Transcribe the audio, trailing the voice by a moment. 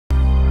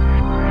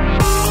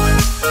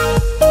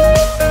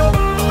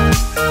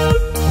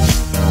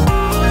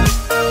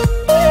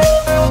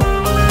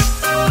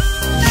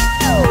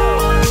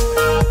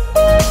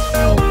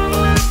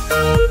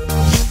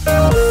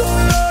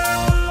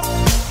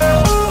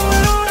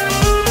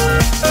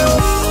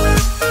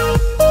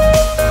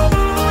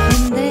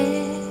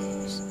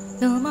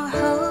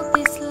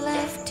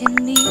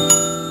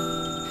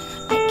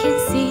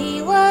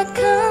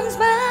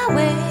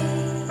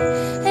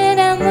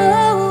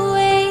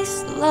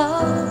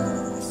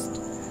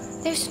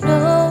There's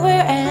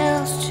nowhere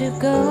else to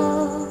go.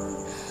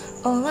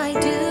 All I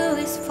do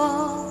is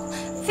fall.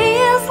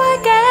 Feels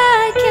like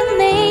I can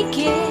make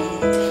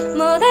it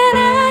more than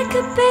I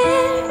could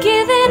bear.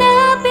 Giving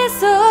up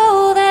is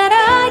all that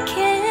I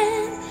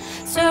can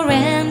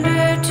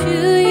surrender to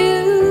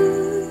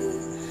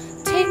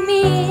you. Take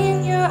me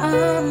in your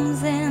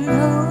arms and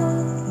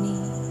hold me.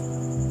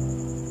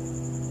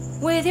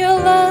 With your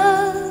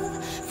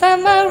love,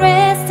 find my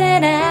rest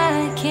and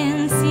I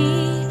can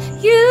see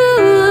you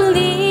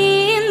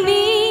lead me.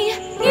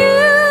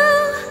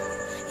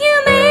 You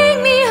make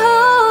me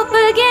hope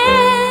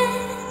again.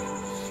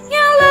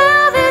 Your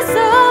love is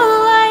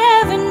all I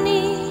ever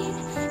need.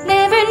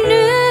 Never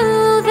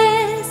knew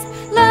this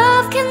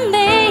love can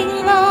make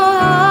my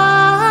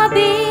heart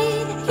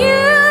beat.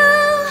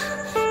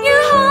 You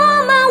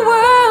hold my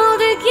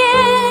world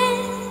again.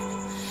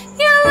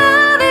 Your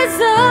love is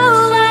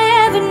all I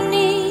ever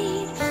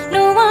need.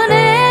 No one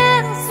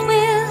else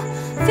will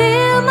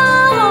fill my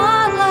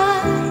heart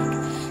like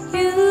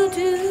you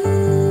do.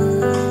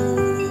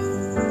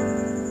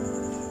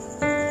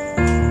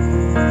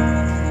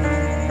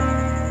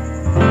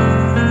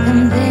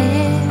 And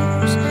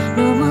there's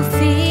no more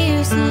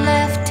fears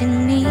left in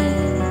me.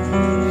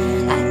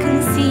 I can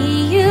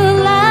see you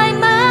light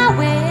my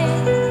way,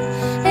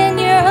 and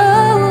you're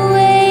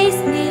always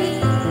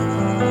near.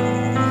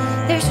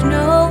 There's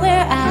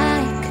nowhere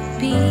I could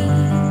be.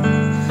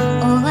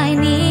 All I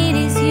need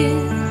is you.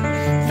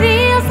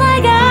 Feels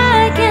like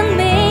I can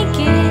make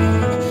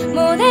it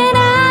more than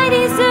I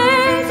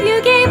deserve.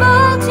 You gave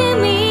all to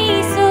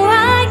me so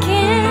I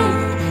can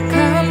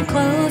come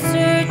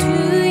closer to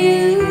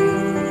you.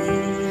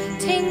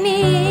 Take me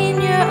in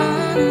your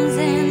arms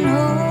and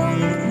hold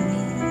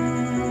me.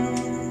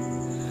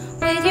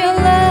 With your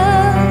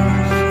love,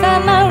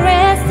 find my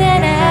rest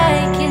and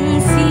I can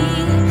see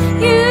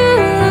you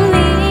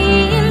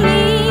lead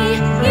me.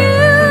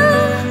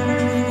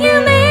 You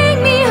make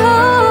me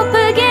hope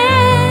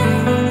again.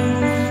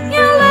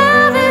 Your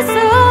love is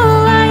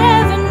all I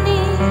ever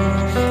need.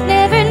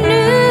 Never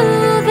knew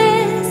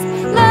this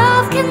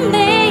love can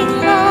make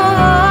my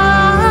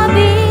heart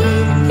beat.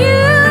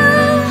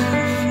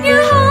 You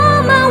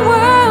hold my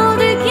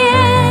world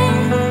again.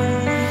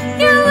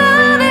 Your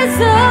love is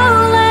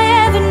all I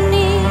ever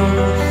need.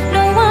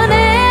 No one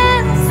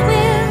else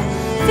will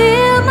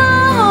fill my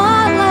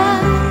heart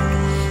like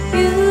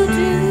you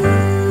do.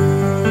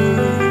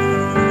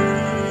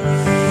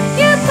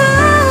 You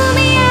pull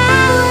me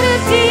out of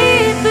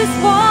deepest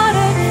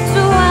water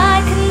so I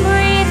can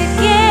breathe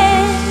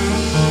again.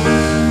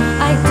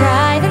 I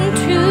dive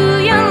into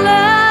your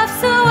love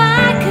so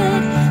I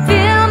could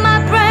feel my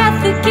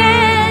breath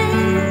again.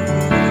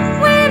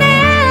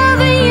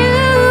 Whenever you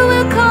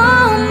will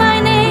call my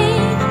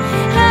name,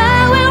 I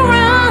will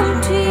run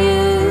to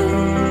you.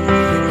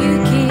 You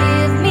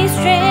give me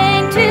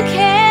strength to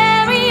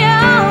carry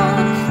on.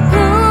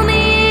 Pull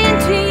me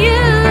into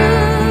you.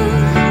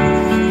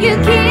 You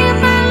give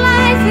my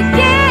life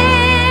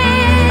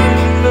again.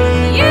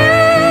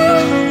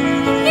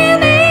 You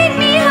make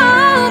me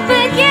hope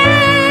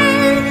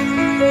again.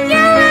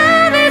 Your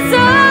love is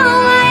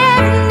all I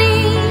ever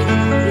need.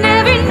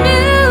 Never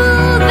knew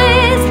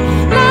this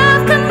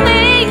love could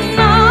make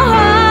my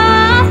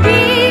heart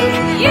beat.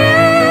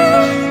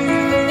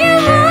 You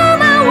hold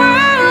my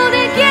world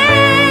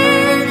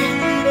again.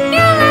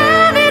 Your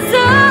love is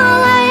all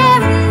I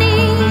ever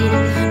need.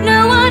 No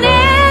one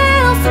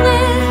else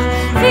will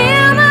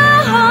fill my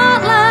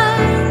heart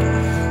like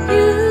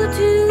you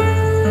do.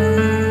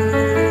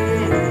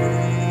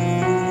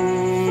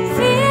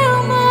 Fill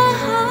my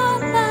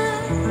heart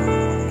like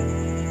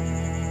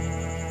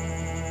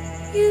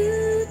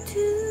you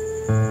do.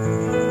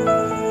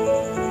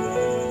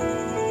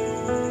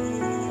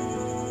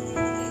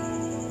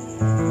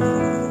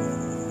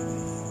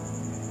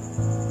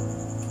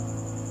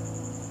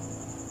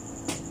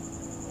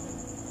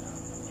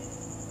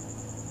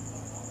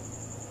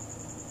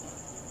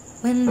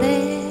 When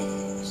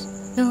there's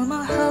no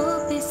more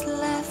hope is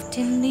left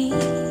in me,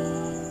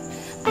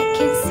 I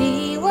can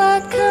see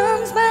what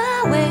comes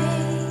my way,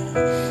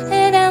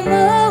 and I'm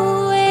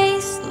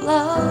always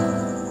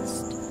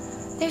lost.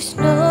 There's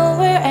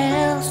nowhere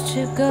else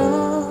to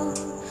go.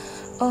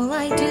 All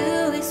I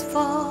do is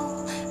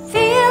fall.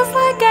 Feels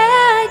like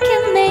I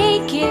can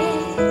make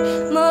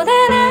it more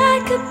than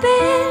I could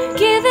bear.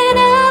 Giving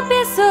up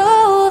is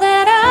all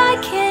that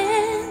I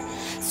can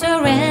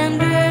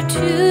surrender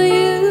to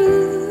you.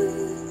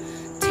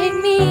 Take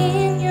me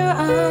in your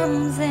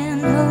arms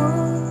and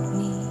hold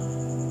me.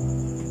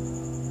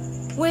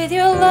 With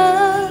your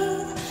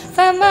love,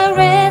 find my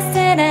rest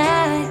and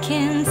I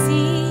can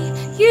see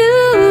you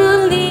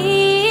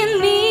lead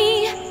me.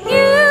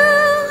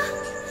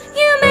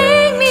 You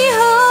make me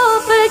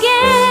hope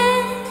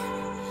again.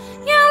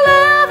 Your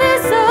love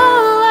is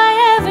all I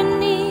ever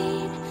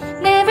need.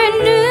 Never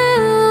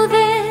knew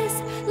this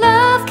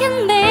love can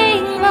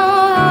make my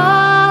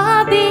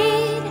heart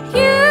beat.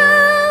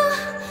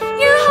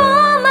 You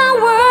hold my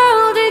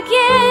world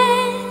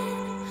again.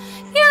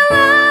 Your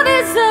love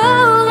is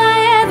all I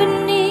ever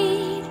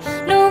need.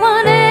 No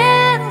one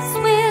else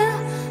will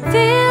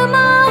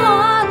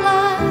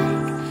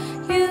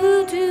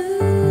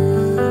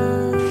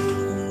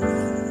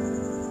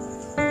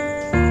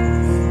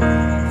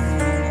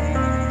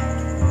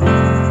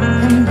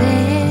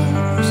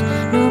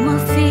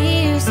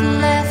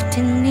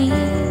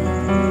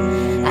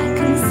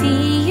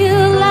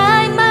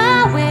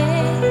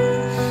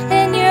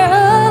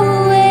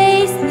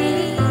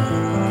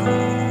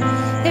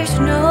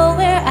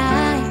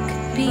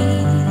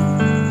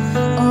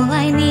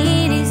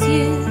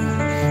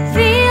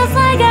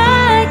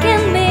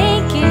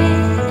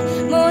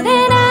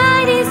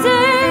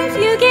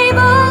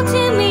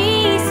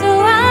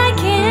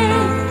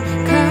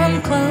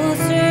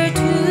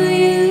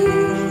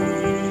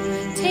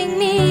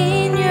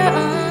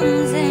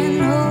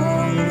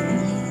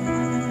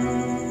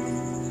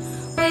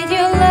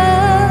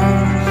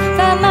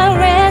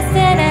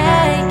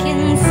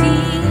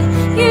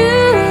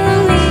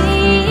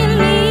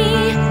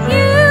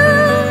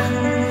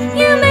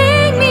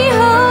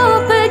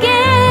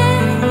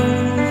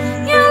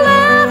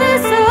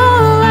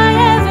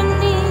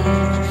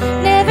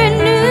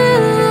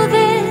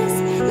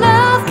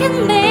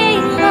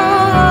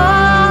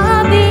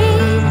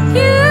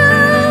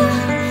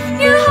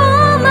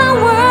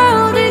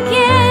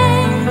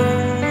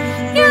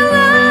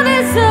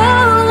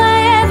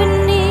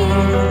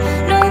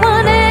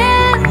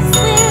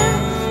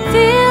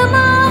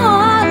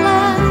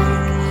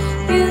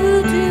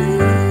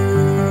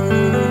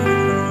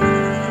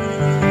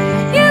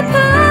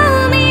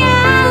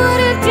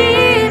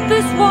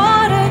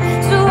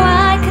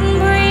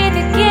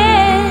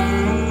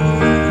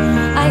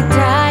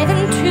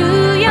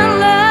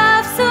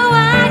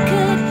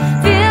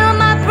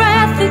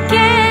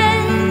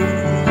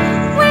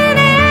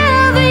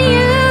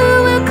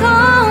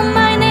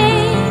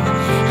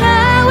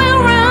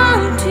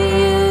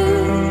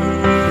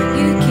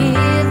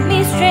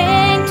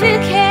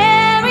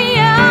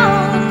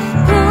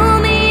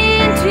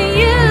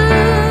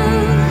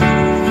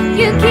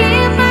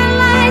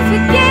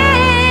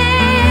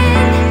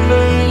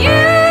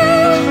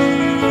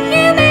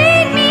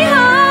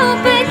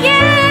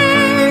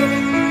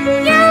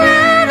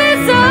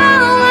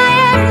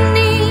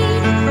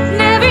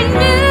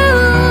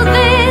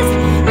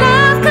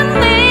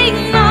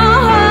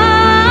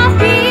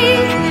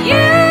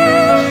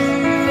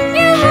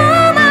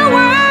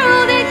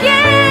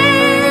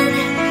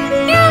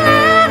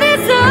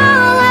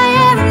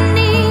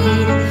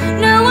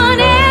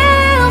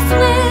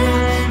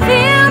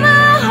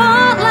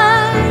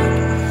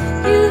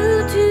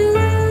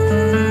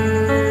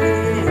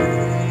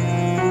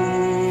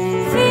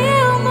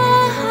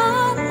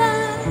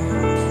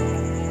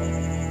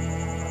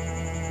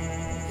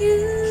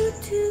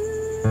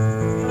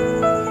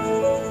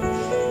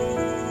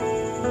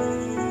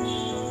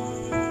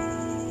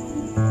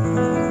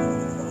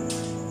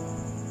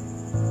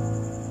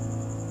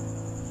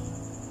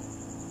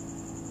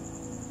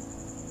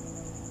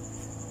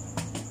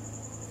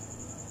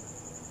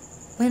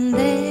When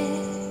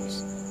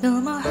there's no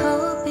more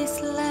hope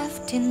is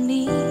left in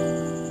me,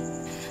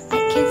 I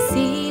can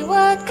see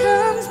what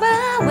comes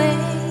my way,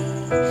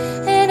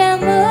 and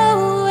I'm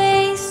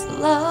always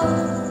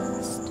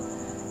lost.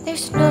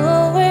 There's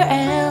nowhere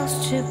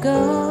else to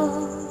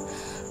go.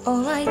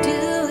 All I do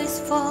is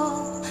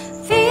fall.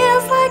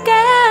 Feels like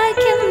I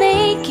can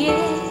make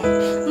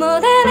it more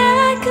than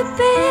I could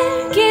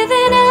bear.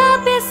 Giving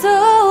up is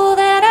all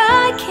that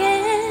I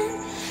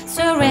can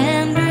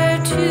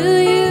surrender to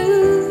you.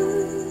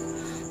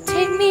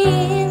 Take me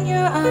in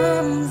your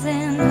arms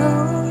and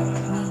hold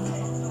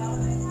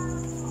me.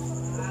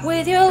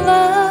 With your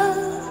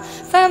love,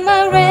 find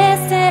my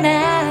rest, and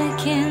I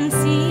can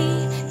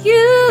see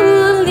you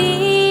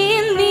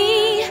lead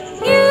me.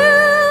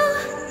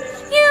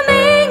 You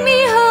make me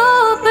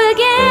hope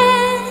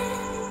again.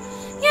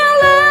 Your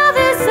love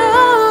is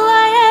all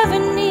I ever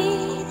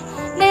need.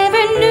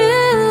 Never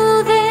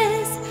knew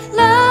this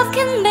love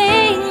can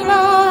make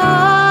my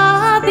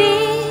heart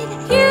beat.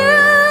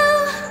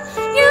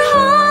 You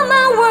hold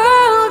my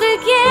world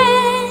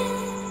again.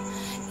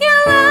 Your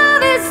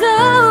love is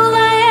all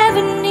I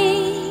ever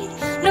need.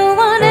 No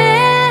one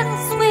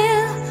else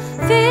will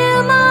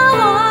fill my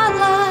heart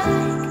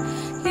like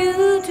you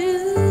do.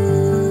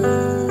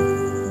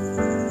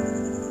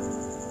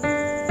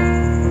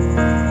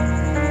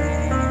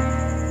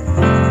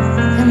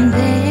 And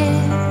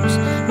there's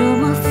no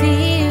more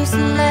fears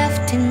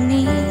left in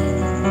me.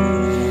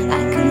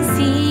 I can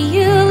see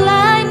you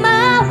light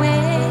my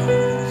way,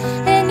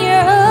 and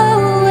you're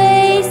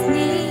always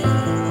near.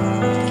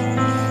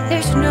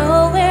 There's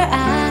nowhere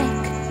I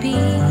could be.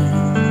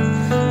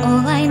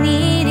 All I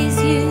need is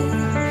you.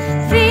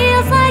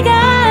 Feels like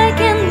I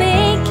can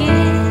make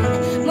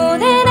it more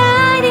than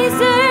I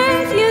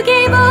deserve. You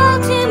gave all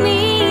to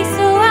me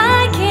so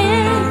I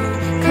can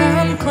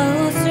come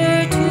closer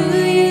to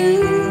you.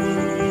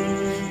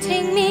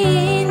 Take me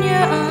in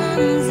your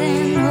arms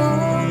and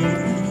hold me.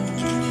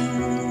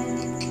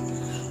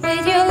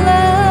 With your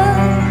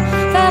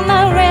love, find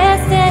my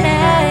rest, and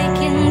I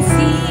can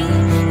see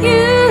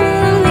you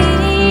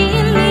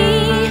lead me.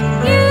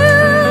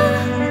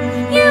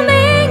 You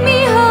make me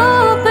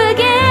hope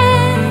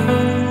again.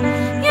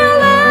 Your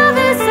love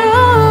is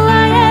all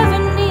I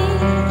ever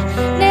need.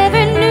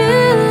 Never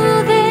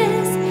knew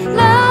this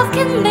love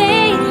can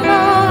make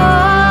my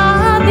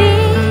heart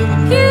beat.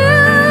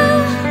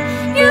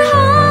 You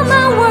hold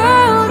my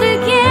world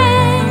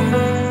again.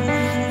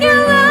 Your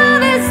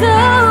love is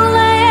all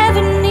I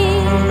ever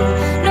need.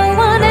 No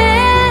one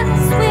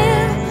else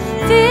will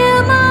fill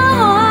my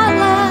heart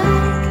like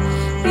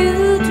you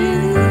do.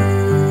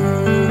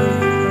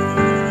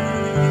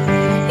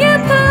 You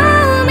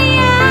pull me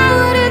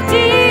out of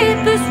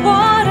deepest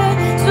water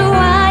so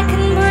I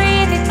can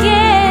breathe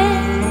again.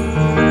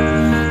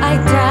 I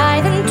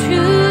dive into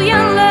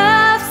your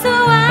love so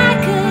I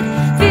could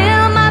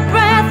feel my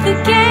breath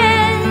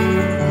again.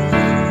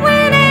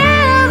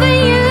 Whenever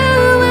you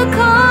will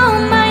call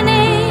my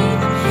name,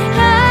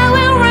 I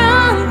will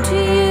run to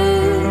you.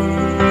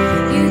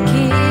 You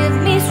give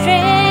me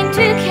strength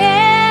to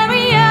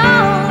carry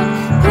on.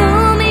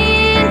 Pull me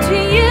into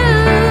you.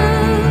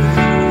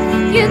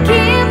 You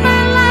give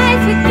my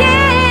life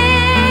again.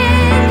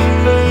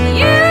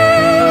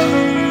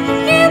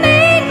 You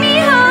make me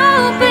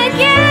hope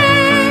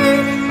again.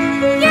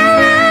 Your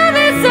love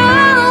is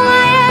all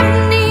I ever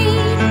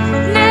need.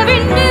 Never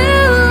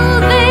knew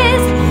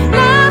this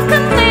love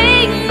could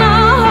make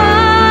my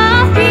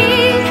heart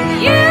beat.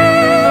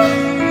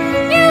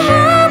 You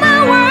hold my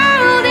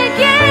world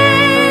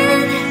again.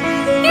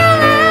 Your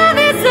love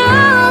is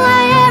all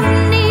I ever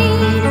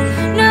need.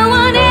 No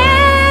one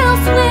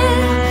else will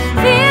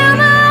fill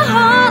my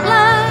heart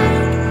like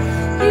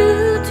you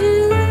do.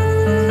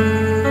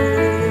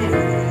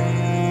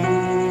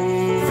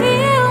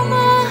 Fill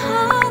my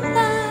heart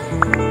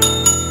like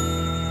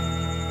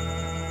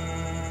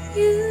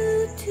you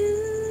do.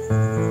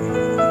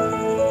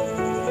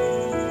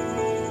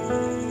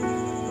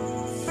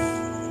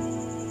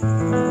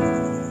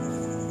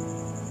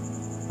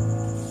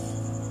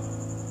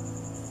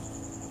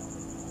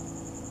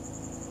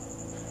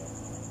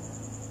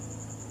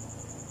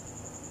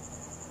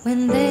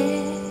 When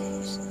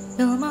there's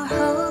no more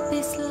hope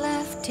is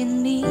left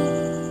in me,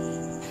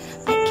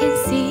 I can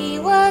see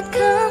what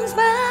comes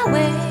my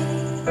way,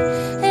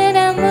 and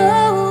I'm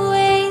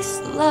always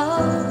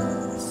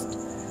lost.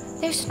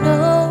 There's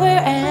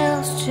nowhere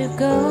else to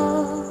go.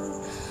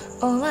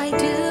 All I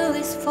do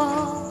is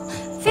fall.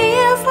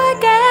 Feels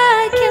like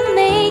I can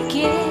make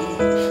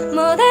it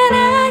more than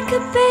I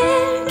could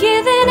bear.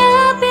 Giving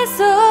up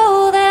is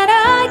all that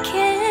I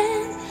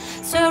can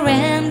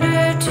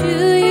surrender to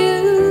you.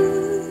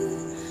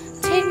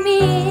 Take me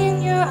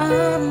in your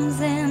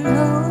arms and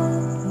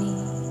hold me.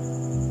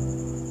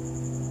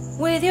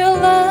 With your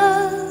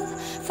love,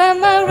 find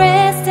my rest.